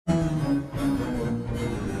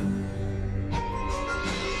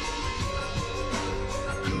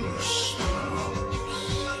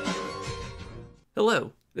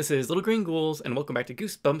Hello, this is Little Green Ghouls, and welcome back to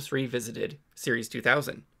Goosebumps Revisited, Series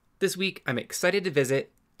 2000. This week, I'm excited to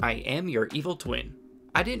visit I Am Your Evil Twin.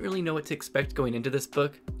 I didn't really know what to expect going into this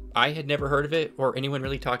book. I had never heard of it, or anyone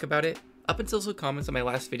really talk about it, up until some comments on my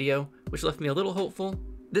last video, which left me a little hopeful.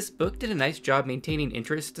 This book did a nice job maintaining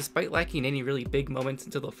interest despite lacking any really big moments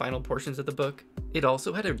until the final portions of the book. It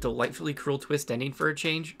also had a delightfully cruel twist ending for a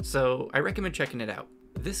change, so I recommend checking it out.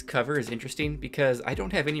 This cover is interesting because I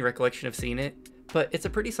don't have any recollection of seeing it, but it's a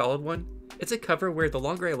pretty solid one. It's a cover where the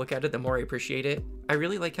longer I look at it, the more I appreciate it. I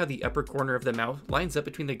really like how the upper corner of the mouth lines up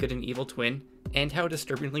between the good and evil twin, and how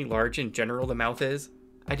disturbingly large in general the mouth is.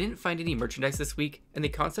 I didn't find any merchandise this week, and the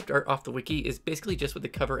concept art off the wiki is basically just what the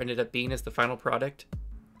cover ended up being as the final product.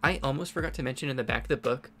 I almost forgot to mention in the back of the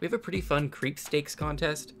book, we have a pretty fun creep stakes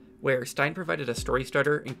contest, where Stein provided a story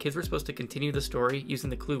starter and kids were supposed to continue the story using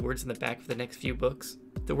the clue words in the back of the next few books.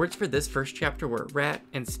 The words for this first chapter were rat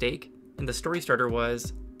and steak, and the story starter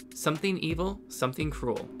was, "Something evil, something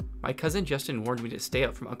cruel. My cousin Justin warned me to stay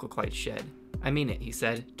out from Uncle Clyde's shed. I mean it," he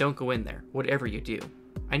said. "Don't go in there, whatever you do."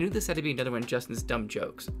 I knew this had to be another one of Justin's dumb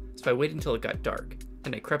jokes, so I waited until it got dark.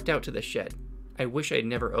 Then I crept out to the shed. I wish I had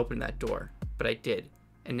never opened that door, but I did.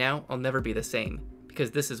 And now I'll never be the same,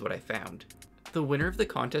 because this is what I found. The winner of the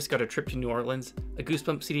contest got a trip to New Orleans, a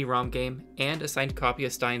Goosebumps CD-ROM game, and a signed copy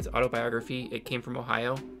of Stein's autobiography, It Came From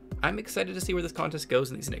Ohio. I'm excited to see where this contest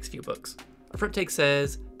goes in these next few books. Our front take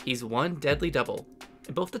says, "He's one deadly double,"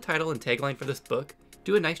 and both the title and tagline for this book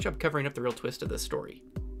do a nice job covering up the real twist of this story.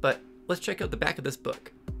 But let's check out the back of this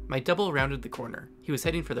book. My double rounded the corner. He was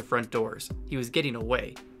heading for the front doors. He was getting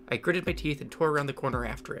away. I gritted my teeth and tore around the corner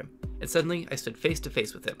after him, and suddenly I stood face to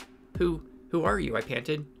face with him. Who are you?" I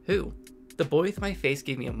panted. "Who?" The boy with my face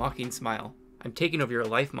gave me a mocking smile. "I'm taking over your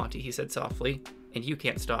life, Monty," he said softly, "and you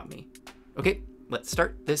can't stop me." Okay, let's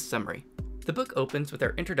start this summary. The book opens with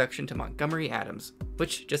our introduction to Montgomery Adams,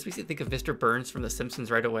 which just makes me think of Mr. Burns from The Simpsons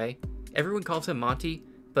right away. Everyone calls him Monty,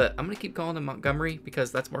 but I'm going to keep calling him Montgomery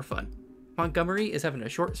because that's more fun. Montgomery is having a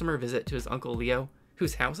short summer visit to his Uncle Leo,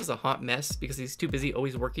 whose house is a hot mess because he's too busy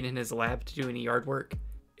always working in his lab to do any yard work.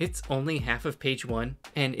 It's only half of page 1,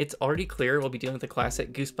 and it's already clear we'll be dealing with a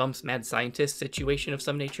classic Goosebumps mad scientist situation of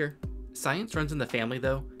some nature. Science runs in the family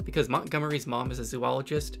though, because Montgomery's mom is a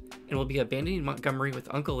zoologist, and will be abandoning Montgomery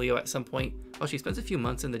with Uncle Leo at some point while she spends a few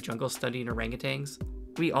months in the jungle studying orangutans.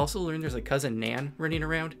 We also learn there's a cousin Nan running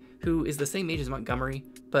around, who is the same age as Montgomery,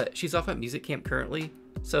 but she's off at music camp currently,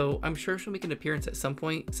 so I'm sure she'll make an appearance at some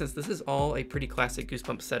point since this is all a pretty classic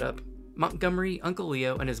Goosebumps setup. Montgomery, Uncle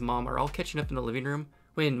Leo, and his mom are all catching up in the living room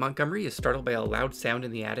when Montgomery is startled by a loud sound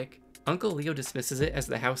in the attic. Uncle Leo dismisses it as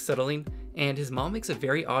the house settling, and his mom makes a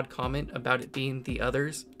very odd comment about it being the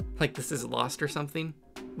others, like this is Lost or something.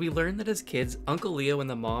 We learn that as kids, Uncle Leo and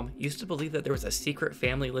the mom used to believe that there was a secret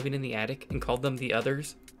family living in the attic and called them the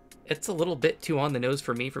others. It's a little bit too on the nose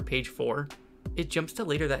for me for page 4. It jumps to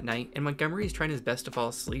later that night, and Montgomery is trying his best to fall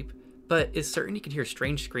asleep, but is certain he can hear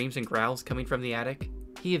strange screams and growls coming from the attic.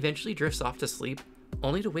 He eventually drifts off to sleep,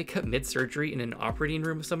 only to wake up mid-surgery in an operating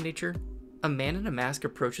room of some nature. A man in a mask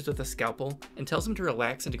approaches with a scalpel and tells him to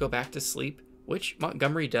relax and to go back to sleep, which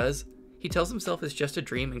Montgomery does. He tells himself it's just a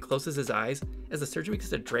dream and closes his eyes as the surgeon begins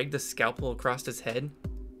to drag the scalpel across his head.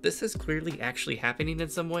 This is clearly actually happening in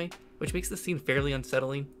some way, which makes the scene fairly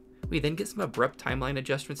unsettling. We then get some abrupt timeline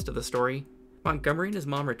adjustments to the story. Montgomery and his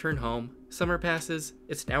mom return home, summer passes,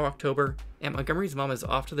 it's now October, and Montgomery's mom is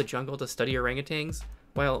off to the jungle to study orangutans,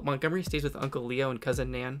 while Montgomery stays with Uncle Leo and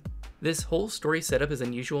cousin Nan. This whole story setup is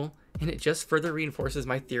unusual, and it just further reinforces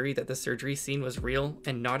my theory that the surgery scene was real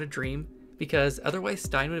and not a dream, because otherwise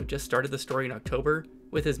Stein would have just started the story in October,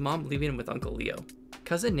 with his mom leaving him with Uncle Leo.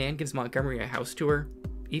 Cousin Nan gives Montgomery a house tour,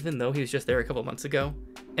 even though he was just there a couple months ago,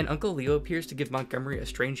 and Uncle Leo appears to give Montgomery a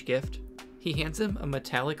strange gift. He hands him a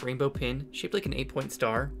metallic rainbow pin shaped like an 8-point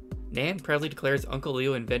star. Nan proudly declares Uncle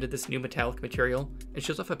Leo invented this new metallic material and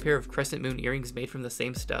shows off a pair of crescent moon earrings made from the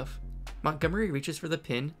same stuff. Montgomery reaches for the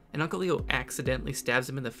pin, and Uncle Leo accidentally stabs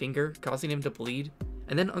him in the finger, causing him to bleed,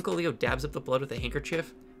 and then Uncle Leo dabs up the blood with a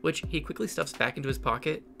handkerchief, which he quickly stuffs back into his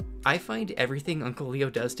pocket. I find everything Uncle Leo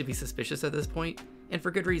does to be suspicious at this point, and for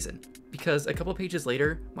good reason, because a couple pages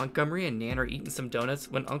later, Montgomery and Nan are eating some donuts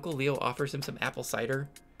when Uncle Leo offers him some apple cider.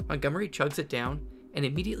 Montgomery chugs it down, and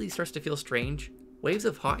immediately starts to feel strange. Waves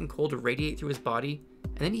of hot and cold radiate through his body,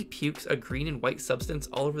 and then he pukes a green and white substance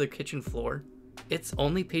all over the kitchen floor. It's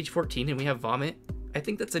only page 14 and we have vomit. I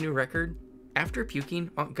think that's a new record. After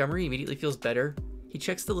puking, Montgomery immediately feels better. He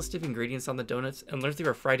checks the list of ingredients on the donuts and learns they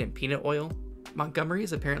were fried in peanut oil. Montgomery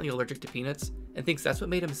is apparently allergic to peanuts and thinks that's what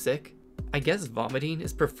made him sick. I guess vomiting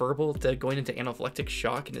is preferable to going into anaphylactic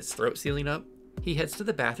shock and his throat sealing up. He heads to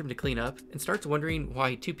the bathroom to clean up and starts wondering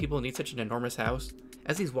why two people need such an enormous house.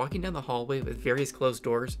 As he's walking down the hallway with various closed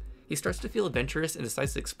doors, he starts to feel adventurous and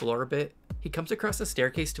decides to explore a bit. He comes across a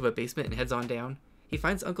staircase to a basement and heads on down. He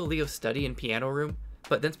finds Uncle Leo's study and piano room,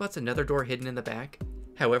 but then spots another door hidden in the back.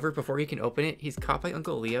 However, before he can open it, he's caught by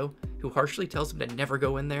Uncle Leo, who harshly tells him to never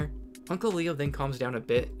go in there. Uncle Leo then calms down a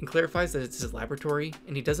bit and clarifies that it's his laboratory,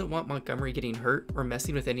 and he doesn't want Montgomery getting hurt or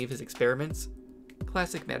messing with any of his experiments.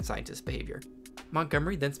 Classic mad scientist behavior.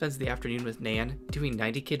 Montgomery then spends the afternoon with Nan, doing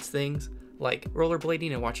 90 kids things, like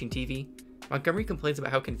rollerblading and watching TV. Montgomery complains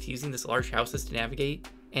about how confusing this large house is to navigate,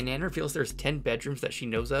 and Nan reveals there's 10 bedrooms that she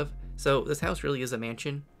knows of, so this house really is a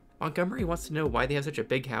mansion. Montgomery wants to know why they have such a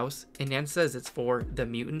big house, and Nan says it's for the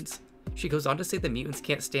mutants. She goes on to say the mutants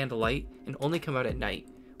can't stand light and only come out at night,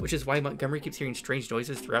 which is why Montgomery keeps hearing strange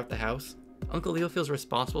noises throughout the house. Uncle Leo feels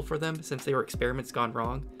responsible for them since they were experiments gone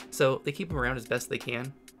wrong, so they keep him around as best they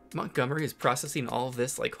can. Montgomery is processing all of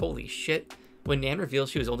this like holy shit, when Nan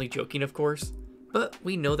reveals she was only joking, of course. But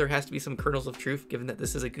we know there has to be some kernels of truth given that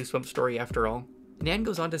this is a Goosebumps story after all. Nan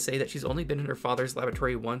goes on to say that she's only been in her father's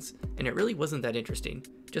laboratory once, and it really wasn't that interesting,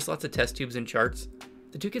 just lots of test tubes and charts.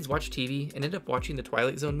 The two kids watch TV and end up watching the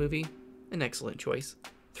Twilight Zone movie. An excellent choice.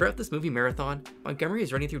 Throughout this movie marathon, Montgomery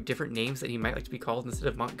is running through different names that he might like to be called instead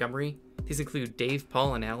of Montgomery. These include Dave,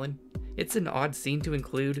 Paul, and Alan. It's an odd scene to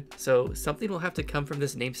include, so something will have to come from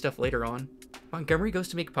this name stuff later on. Montgomery goes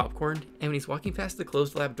to make popcorn, and when he's walking past the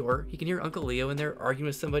closed lab door, he can hear Uncle Leo in there arguing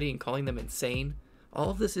with somebody and calling them insane. All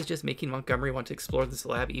of this is just making Montgomery want to explore this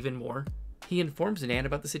lab even more. He informs Nan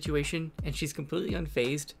about the situation, and she's completely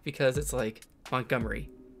unfazed because it's like, Montgomery,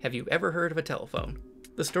 have you ever heard of a telephone?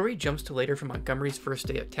 The story jumps to later from Montgomery's first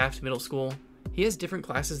day at Taft Middle School. He has different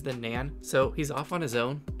classes than Nan, so he's off on his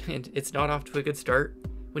own, and it's not off to a good start.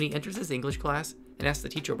 When he enters his English class and asks the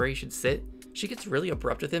teacher where he should sit, she gets really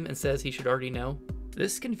abrupt with him and says he should already know.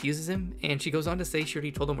 This confuses him, and she goes on to say she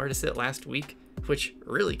already told him where to sit last week, which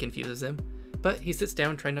really confuses him. But he sits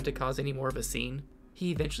down trying not to cause any more of a scene.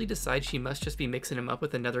 He eventually decides she must just be mixing him up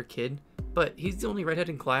with another kid, but he's the only redhead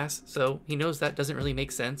in class, so he knows that doesn't really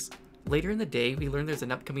make sense. Later in the day, we learn there's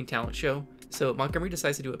an upcoming talent show, so Montgomery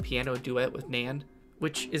decides to do a piano duet with Nan,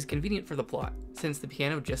 which is convenient for the plot, since the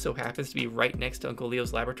piano just so happens to be right next to Uncle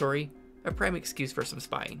Leo's laboratory, a prime excuse for some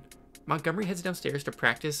spying. Montgomery heads downstairs to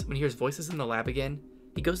practice when he hears voices in the lab again.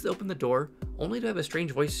 He goes to open the door, only to have a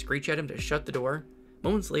strange voice screech at him to shut the door.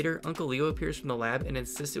 Moments later, Uncle Leo appears from the lab and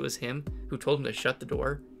insists it was him who told him to shut the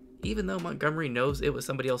door, even though Montgomery knows it was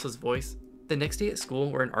somebody else's voice. The next day at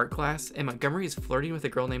school, we're in art class, and Montgomery is flirting with a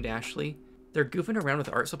girl named Ashley. They're goofing around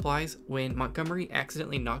with art supplies when Montgomery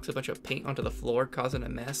accidentally knocks a bunch of paint onto the floor, causing a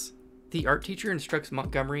mess. The art teacher instructs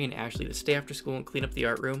Montgomery and Ashley to stay after school and clean up the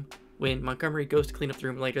art room. When Montgomery goes to clean up the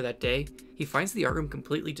room later that day, he finds the art room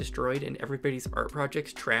completely destroyed and everybody's art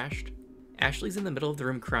projects trashed. Ashley's in the middle of the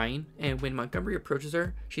room crying, and when Montgomery approaches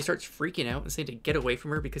her, she starts freaking out and saying to get away from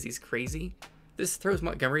her because he's crazy. This throws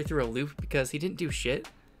Montgomery through a loop because he didn't do shit,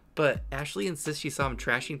 but Ashley insists she saw him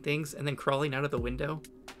trashing things and then crawling out of the window.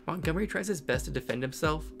 Montgomery tries his best to defend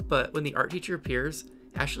himself, but when the art teacher appears,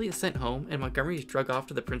 Ashley is sent home and Montgomery is drugged off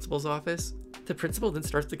to the principal's office. The principal then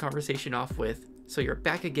starts the conversation off with, "So you're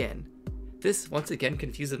back again." This once again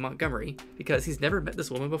confuses Montgomery because he's never met this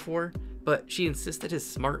woman before, but she insists that his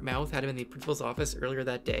smart mouth had him in the principal's office earlier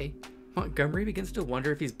that day. Montgomery begins to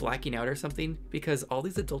wonder if he's blacking out or something because all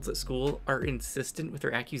these adults at school are insistent with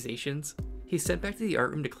their accusations. He's sent back to the art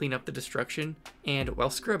room to clean up the destruction, and while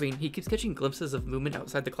scrubbing, he keeps catching glimpses of movement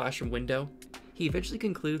outside the classroom window. He eventually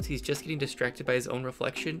concludes he's just getting distracted by his own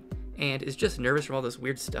reflection and is just nervous from all this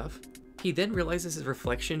weird stuff. He then realizes his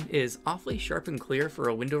reflection is awfully sharp and clear for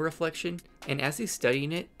a window reflection, and as he's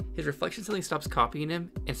studying it, his reflection suddenly stops copying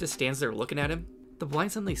him and just stands there looking at him. The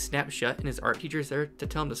blind suddenly snaps shut and his art teacher is there to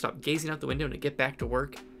tell him to stop gazing out the window and to get back to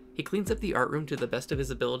work. He cleans up the art room to the best of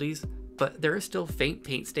his abilities, but there are still faint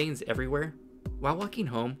paint stains everywhere. While walking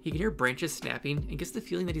home, he can hear branches snapping and gets the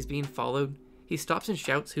feeling that he's being followed. He stops and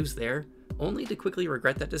shouts who's there, only to quickly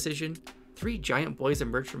regret that decision. 3 giant boys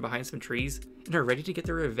emerge from behind some trees and are ready to get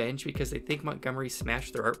their revenge because they think Montgomery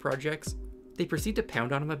smashed their art projects. They proceed to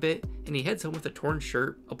pound on him a bit, and he heads home with a torn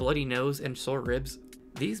shirt, a bloody nose, and sore ribs.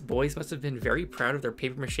 These boys must have been very proud of their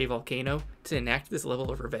papier-mâché volcano to enact this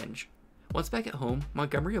level of revenge. Once back at home,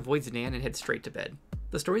 Montgomery avoids Nan and heads straight to bed.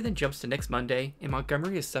 The story then jumps to next Monday, and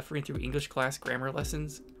Montgomery is suffering through English class grammar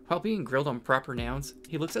lessons. While being grilled on proper nouns,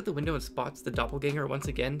 he looks out the window and spots the doppelganger once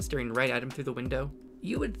again staring right at him through the window.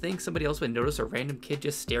 You would think somebody else would notice a random kid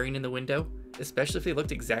just staring in the window, especially if they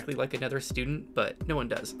looked exactly like another student, but no one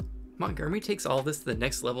does. Montgomery takes all of this to the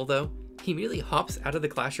next level though. He immediately hops out of the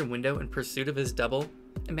classroom window in pursuit of his double.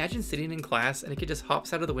 Imagine sitting in class and a kid just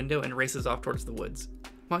hops out of the window and races off towards the woods.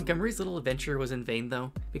 Montgomery's little adventure was in vain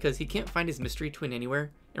though, because he can't find his mystery twin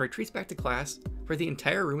anywhere and retreats back to class, where the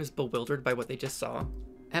entire room is bewildered by what they just saw.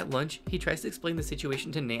 At lunch, he tries to explain the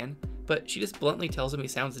situation to Nan, but she just bluntly tells him he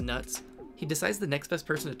sounds nuts. He decides the next best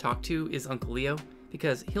person to talk to is Uncle Leo,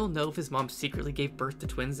 because he'll know if his mom secretly gave birth to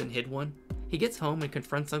twins and hid one. He gets home and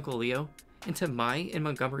confronts Uncle Leo, and to my and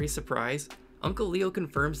Montgomery's surprise, Uncle Leo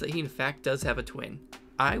confirms that he in fact does have a twin.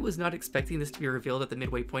 I was not expecting this to be revealed at the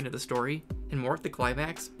midway point of the story, and more at the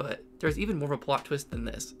climax, but there's even more of a plot twist than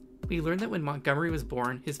this. We learn that when Montgomery was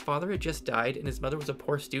born, his father had just died and his mother was a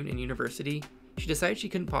poor student in university. She decided she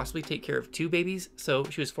couldn't possibly take care of two babies, so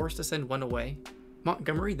she was forced to send one away.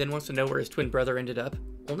 Montgomery then wants to know where his twin brother ended up,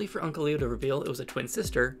 only for Uncle Leo to reveal it was a twin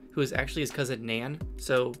sister, who is actually his cousin Nan,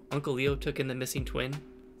 so Uncle Leo took in the missing twin.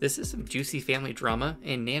 This is some juicy family drama,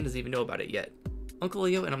 and Nan doesn't even know about it yet. Uncle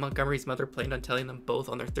Leo and Montgomery's mother planned on telling them both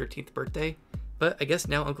on their 13th birthday, but I guess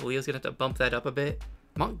now Uncle Leo's gonna have to bump that up a bit.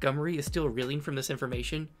 Montgomery is still reeling from this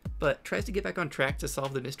information, but tries to get back on track to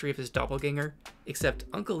solve the mystery of his doppelganger, except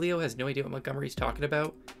Uncle Leo has no idea what Montgomery's talking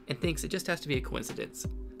about, and thinks it just has to be a coincidence.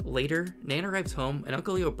 Later, Nan arrives home and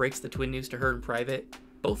Uncle Leo breaks the twin news to her in private.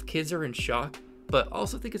 Both kids are in shock, but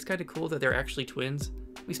also think it's kinda cool that they're actually twins.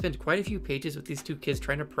 We spend quite a few pages with these two kids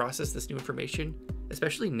trying to process this new information,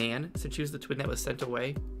 especially Nan, since she was the twin that was sent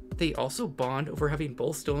away. They also bond over having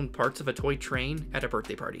both stolen parts of a toy train at a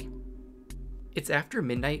birthday party. It's after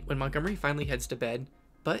midnight when Montgomery finally heads to bed,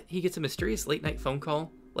 but he gets a mysterious late night phone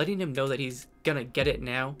call, letting him know that he's gonna get it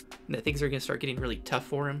now, and that things are gonna start getting really tough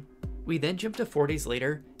for him. We then jump to 4 days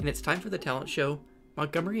later, and it's time for the talent show.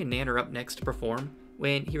 Montgomery and Nan are up next to perform,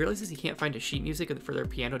 when he realizes he can't find a sheet music for their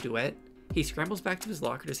piano duet. He scrambles back to his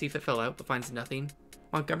locker to see if it fell out, but finds nothing.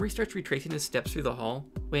 Montgomery starts retracing his steps through the hall,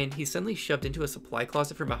 when he's suddenly shoved into a supply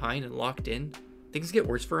closet from behind and locked in. Things get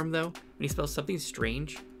worse for him though, when he smells something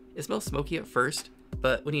strange. It smells smoky at first,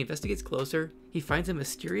 but when he investigates closer, he finds a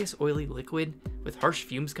mysterious oily liquid with harsh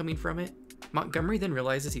fumes coming from it. Montgomery then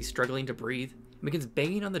realizes he's struggling to breathe and begins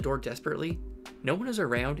banging on the door desperately. No one is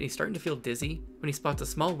around and he's starting to feel dizzy when he spots a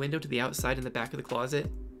small window to the outside in the back of the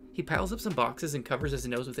closet. He piles up some boxes and covers his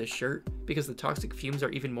nose with his shirt because the toxic fumes are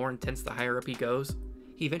even more intense the higher up he goes.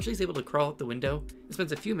 He eventually is able to crawl out the window and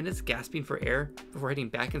spends a few minutes gasping for air before heading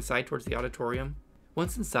back inside towards the auditorium.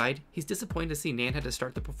 Once inside, he's disappointed to see Nan had to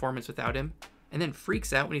start the performance without him, and then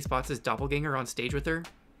freaks out when he spots his doppelganger on stage with her.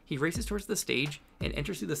 He races towards the stage and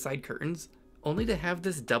enters through the side curtains, only to have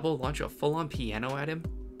this double launch a full-on piano at him.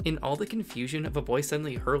 In all the confusion of a boy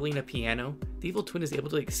suddenly hurling a piano, the evil twin is able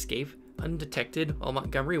to escape undetected while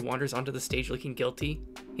Montgomery wanders onto the stage looking guilty.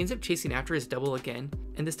 He ends up chasing after his double again,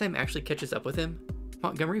 and this time actually catches up with him.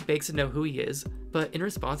 Montgomery begs to know who he is, but in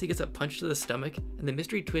response he gets a punch to the stomach, and the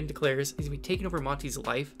mystery twin declares he's been taking over Monty's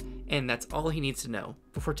life, and that's all he needs to know,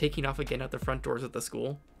 before taking off again out the front doors of the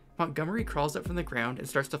school. Montgomery crawls up from the ground and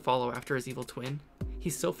starts to follow after his evil twin.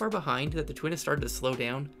 He's so far behind that the twin has started to slow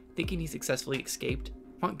down, thinking he successfully escaped.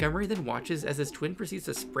 Montgomery then watches as his twin proceeds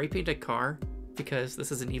to spray paint a car, because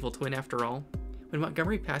this is an evil twin after all. When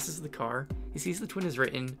Montgomery passes the car, he sees the twin has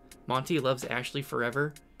written, "Monty loves Ashley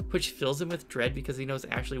forever," which fills him with dread because he knows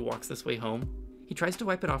Ashley walks this way home. He tries to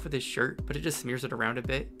wipe it off with his shirt, but it just smears it around a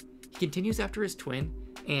bit. He continues after his twin,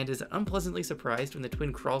 and is unpleasantly surprised when the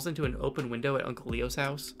twin crawls into an open window at Uncle Leo's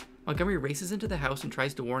house. Montgomery races into the house and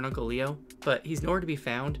tries to warn Uncle Leo, but he's nowhere to be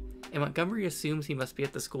found, and Montgomery assumes he must be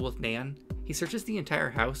at the school with Nan. He searches the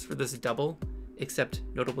entire house for this double, except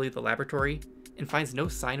notably the laboratory, and finds no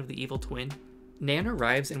sign of the evil twin. Nan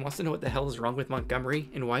arrives and wants to know what the hell is wrong with Montgomery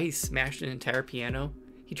and why he's smashed an entire piano.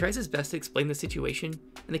 He tries his best to explain the situation,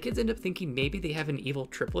 and the kids end up thinking maybe they have an evil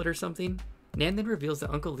triplet or something. Nan then reveals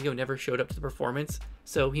that Uncle Leo never showed up to the performance,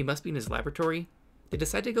 so he must be in his laboratory. They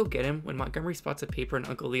decide to go get him when Montgomery spots a paper on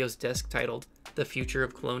Uncle Leo's desk titled, "The Future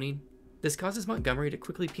of Cloning." This causes Montgomery to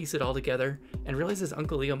quickly piece it all together and realizes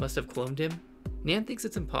Uncle Leo must have cloned him. Nan thinks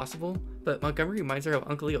it's impossible, but Montgomery reminds her how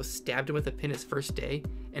Uncle Leo stabbed him with a pin his first day,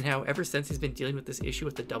 and how ever since he's been dealing with this issue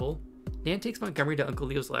with the double. Nan takes Montgomery to Uncle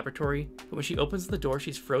Leo's laboratory, but when she opens the door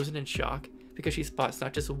she's frozen in shock because she spots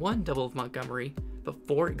not just one double of Montgomery, but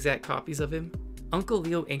 4 exact copies of him. Uncle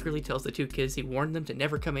Leo angrily tells the two kids he warned them to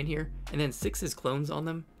never come in here, and then sicks his clones on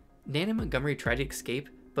them. Nan and Montgomery try to escape,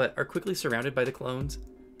 but are quickly surrounded by the clones.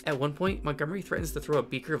 At one point, Montgomery threatens to throw a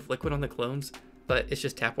beaker of liquid on the clones, but it's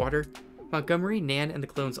just tap water. Montgomery, Nan, and the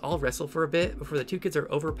clones all wrestle for a bit before the two kids are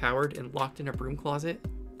overpowered and locked in a broom closet.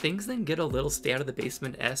 Things then get a little stay out of the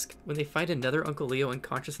basement-esque when they find another Uncle Leo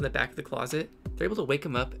unconscious in the back of the closet. They're able to wake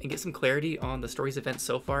him up and get some clarity on the story's events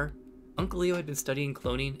so far. Uncle Leo had been studying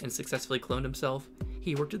cloning and successfully cloned himself.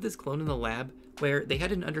 He worked with this clone in the lab, where they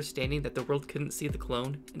had an understanding that the world couldn't see the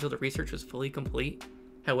clone until the research was fully complete.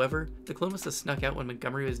 However, the clone must have snuck out when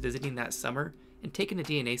Montgomery was visiting that summer and taken a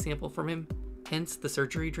DNA sample from him, hence the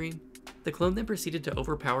surgery dream. The clone then proceeded to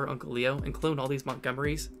overpower Uncle Leo and clone all these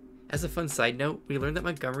Montgomerys. As a fun side note, we learned that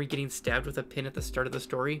Montgomery getting stabbed with a pin at the start of the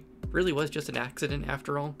story really was just an accident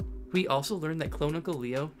after all. We also learned that clone Uncle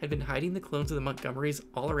Leo had been hiding the clones of the Montgomerys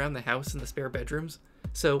all around the house in the spare bedrooms,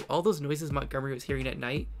 so all those noises Montgomery was hearing at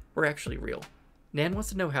night were actually real. Nan wants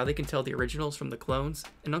to know how they can tell the originals from the clones,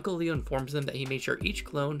 and Uncle Leo informs them that he made sure each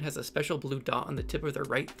clone has a special blue dot on the tip of their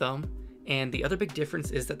right thumb, and the other big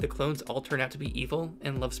difference is that the clones all turn out to be evil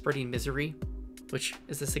and love spreading misery, which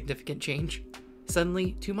is a significant change.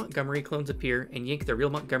 Suddenly, 2 Montgomery clones appear and yank the real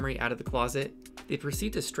Montgomery out of the closet. They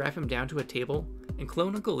proceed to strap him down to a table, and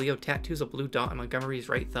clone Uncle Leo tattoos a blue dot on Montgomery's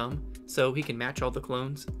right thumb so he can match all the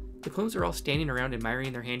clones. The clones are all standing around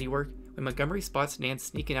admiring their handiwork when Montgomery spots Nan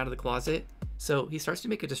sneaking out of the closet, so he starts to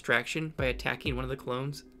make a distraction by attacking one of the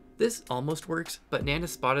clones. This almost works, but Nan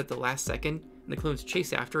is spotted at the last second, and the clones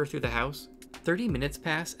chase after her through the house. 30 minutes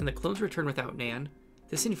pass, and the clones return without Nan.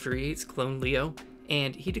 This infuriates clone Leo,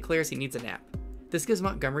 and he declares he needs a nap. This gives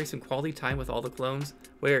Montgomery some quality time with all the clones,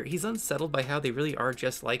 where he's unsettled by how they really are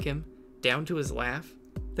just like him, down to his laugh.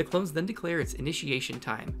 The clones then declare it's initiation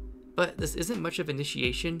time, but this isn't much of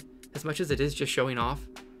initiation as much as it is just showing off.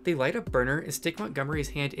 They light a burner and stick Montgomery's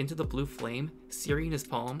hand into the blue flame, searing his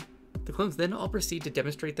palm. The clones then all proceed to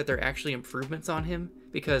demonstrate that they're actually improvements on him,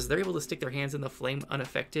 because they're able to stick their hands in the flame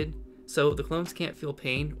unaffected, so the clones can't feel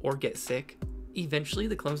pain or get sick. Eventually,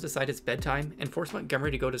 the clones decide it's bedtime and force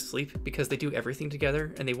Montgomery to go to sleep because they do everything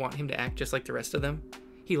together and they want him to act just like the rest of them.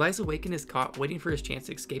 He lies awake in his cot waiting for his chance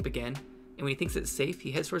to escape again, and when he thinks it's safe,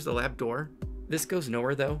 he heads towards the lab door. This goes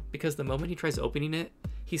nowhere though, because the moment he tries opening it,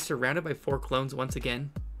 he's surrounded by 4 clones once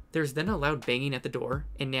again. There's then a loud banging at the door,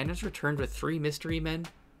 and Nana's returned with 3 mystery men.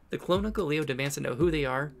 The clone Uncle Leo demands to know who they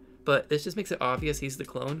are, but this just makes it obvious he's the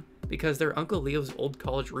clone, because they're Uncle Leo's old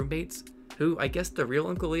college roommates, who I guess the real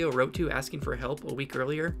Uncle Leo wrote to asking for help a week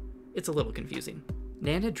earlier. It's a little confusing.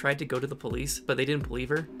 Nan had tried to go to the police, but they didn't believe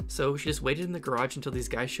her, so she just waited in the garage until these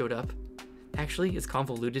guys showed up. Actually, it's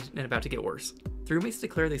convoluted and about to get worse. The roommates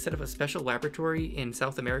declare they set up a special laboratory in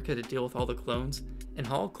South America to deal with all the clones, and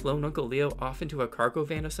haul clone Uncle Leo off into a cargo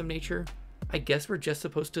van of some nature. I guess we're just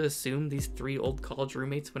supposed to assume these 3 old college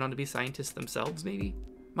roommates went on to be scientists themselves, maybe?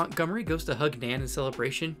 Montgomery goes to hug Nan in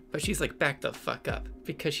celebration, but she's like, back the fuck up,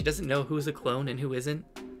 because she doesn't know who's a clone and who isn't.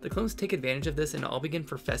 The clones take advantage of this and all begin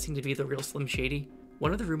professing to be the real Slim Shady.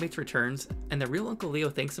 One of the roommates returns, and the real Uncle Leo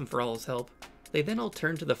thanks him for all his help. They then all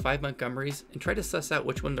turn to the 5 Montgomerys and try to suss out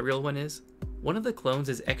which one the real one is. One of the clones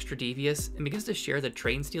is extra devious and begins to share the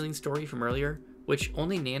train stealing story from earlier, which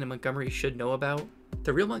only Nan and Montgomery should know about.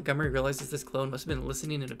 The real Montgomery realizes this clone must have been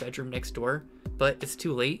listening in a bedroom next door, but it's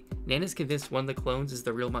too late. Nan is convinced one of the clones is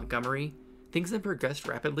the real Montgomery. Things then progress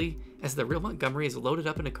rapidly as the real Montgomery is loaded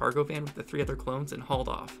up in a cargo van with the 3 other clones and hauled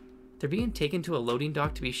off. They're being taken to a loading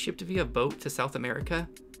dock to be shipped via boat to South America.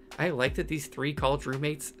 I like that these 3 college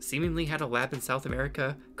roommates seemingly had a lab in South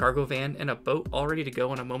America, cargo van, and a boat all ready to go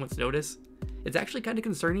on a moment's notice. It's actually kind of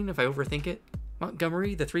concerning if I overthink it.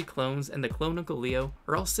 Montgomery, the 3 clones, and the clone Uncle Leo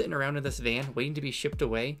are all sitting around in this van waiting to be shipped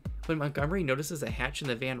away when Montgomery notices a hatch in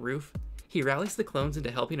the van roof. He rallies the clones into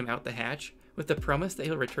helping him out the hatch with the promise that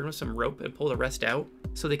he'll return with some rope and pull the rest out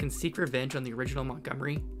so they can seek revenge on the original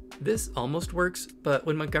Montgomery. This almost works, but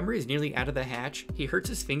when Montgomery is nearly out of the hatch, he hurts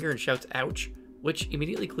his finger and shouts ouch, which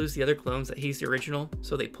immediately clues the other clones that he's the original,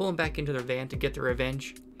 so they pull him back into their van to get their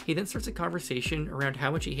revenge. He then starts a conversation around how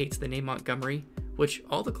much he hates the name Montgomery, which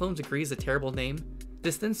all the clones agree is a terrible name.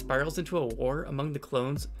 This then spirals into a war among the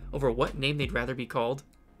clones over what name they'd rather be called.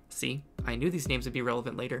 See, I knew these names would be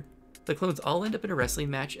relevant later. The clones all end up in a wrestling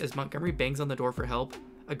match as Montgomery bangs on the door for help.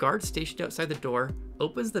 A guard stationed outside the door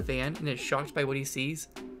opens the van and is shocked by what he sees.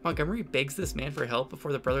 Montgomery begs this man for help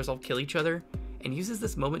before the brothers all kill each other, and uses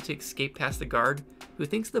this moment to escape past the guard, who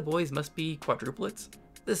thinks the boys must be quadruplets.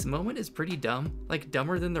 This moment is pretty dumb, like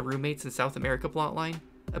dumber than the roommates in South America plotline.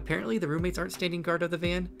 Apparently the roommates aren't standing guard of the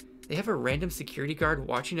van. They have a random security guard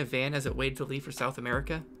watching a van as it waited to leave for South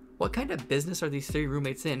America. What kind of business are these 3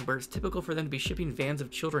 roommates in where it's typical for them to be shipping vans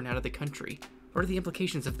of children out of the country? What are the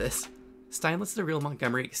implications of this? Stein lets the real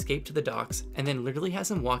Montgomery escape to the docks and then literally has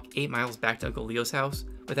him walk 8 miles back to Uncle Leo's house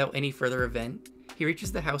without any further event. He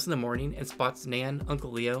reaches the house in the morning and spots Nan,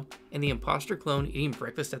 Uncle Leo, and the imposter clone eating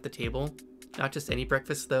breakfast at the table. Not just any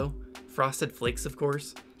breakfast though, Frosted Flakes of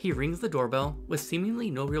course. He rings the doorbell with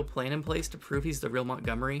seemingly no real plan in place to prove he's the real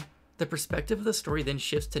Montgomery. The perspective of the story then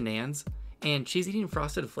shifts to Nan's, and she's eating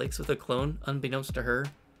Frosted Flakes with a clone unbeknownst to her.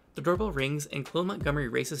 The doorbell rings and Clone Montgomery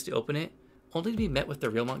races to open it, only to be met with the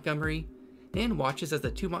real Montgomery. Nan watches as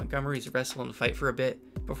the two Montgomerys wrestle and fight for a bit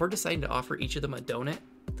before deciding to offer each of them a donut.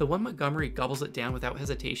 The one Montgomery gobbles it down without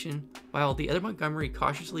hesitation, while the other Montgomery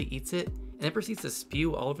cautiously eats it and then proceeds to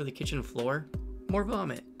spew all over the kitchen floor. More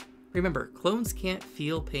vomit. Remember, clones can't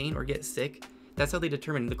feel pain or get sick. That's how they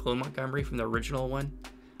determined the clone Montgomery from the original one.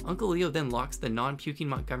 Uncle Leo then locks the non-puking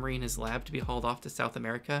Montgomery in his lab to be hauled off to South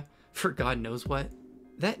America for God knows what.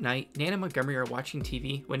 That night, Nan and Montgomery are watching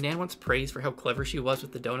TV when Nan wants praise for how clever she was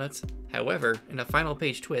with the donuts. However, in a final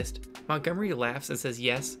page twist, Montgomery laughs and says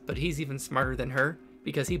yes, but he's even smarter than her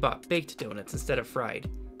because he bought baked donuts instead of fried,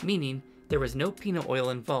 meaning there was no peanut oil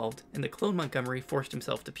involved and the clone Montgomery forced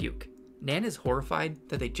himself to puke. Nan is horrified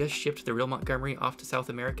that they just shipped the real Montgomery off to South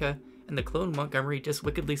America, and the clone Montgomery just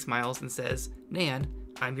wickedly smiles and says, "Nan,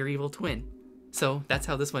 I'm your evil twin." So that's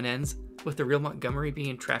how this one ends, with the real Montgomery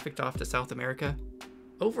being trafficked off to South America.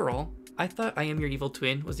 Overall, I thought I Am Your Evil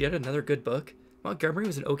Twin was yet another good book. Montgomery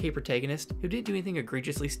was an okay protagonist who didn't do anything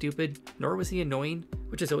egregiously stupid, nor was he annoying,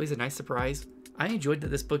 which is always a nice surprise. I enjoyed that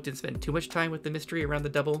this book didn't spend too much time with the mystery around the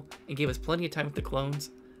double and gave us plenty of time with the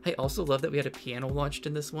clones. I also love that we had a piano launched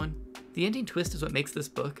in this one. The ending twist is what makes this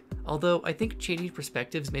book, although I think changing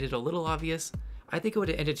perspectives made it a little obvious. I think it would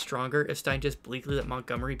have ended stronger if Stein just bleakly let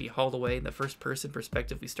Montgomery be hauled away in the first person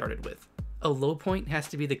perspective we started with. A low point has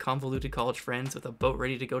to be the convoluted college friends with a boat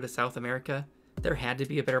ready to go to South America. There had to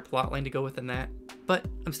be a better plotline to go with than that, but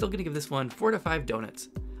I'm still going to give this one 4 to 5 donuts.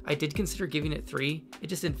 I did consider giving it 3, it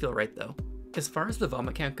just didn't feel right though. As far as the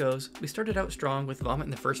vomit count goes, we started out strong with vomit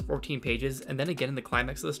in the first 14 pages and then again in the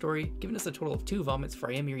climax of the story, giving us a total of 2 vomits for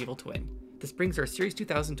I Am Your Evil Twin. This brings our Series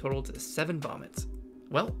 2000 total to 7 vomits.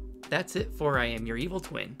 Well, that's it for I Am Your Evil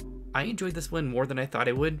Twin. I enjoyed this one more than I thought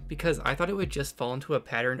it would, because I thought it would just fall into a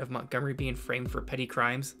pattern of Montgomery being framed for petty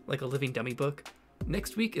crimes, like a living dummy book.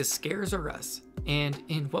 Next week is Scares or Us, and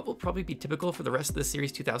in what will probably be typical for the rest of the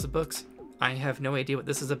Series 2000 books, I have no idea what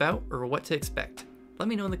this is about or what to expect. Let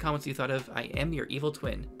me know in the comments what you thought of I Am Your Evil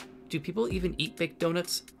Twin. Do people even eat baked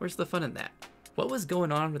donuts? Where's the fun in that? What was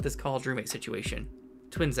going on with this college roommate situation?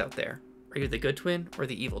 Twins out there, are you the good twin or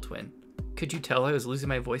the evil twin? Could you tell I was losing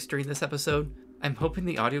my voice during this episode? I'm hoping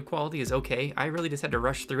the audio quality is okay. I really just had to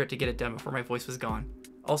rush through it to get it done before my voice was gone.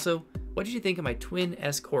 Also, what did you think of my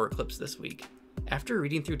twin-esque horror clips this week? After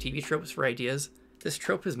reading through TV tropes for ideas, this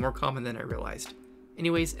trope is more common than I realized.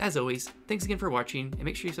 Anyways, as always, thanks again for watching, and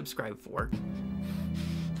make sure you subscribe for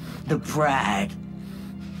the pride,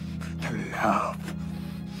 the love,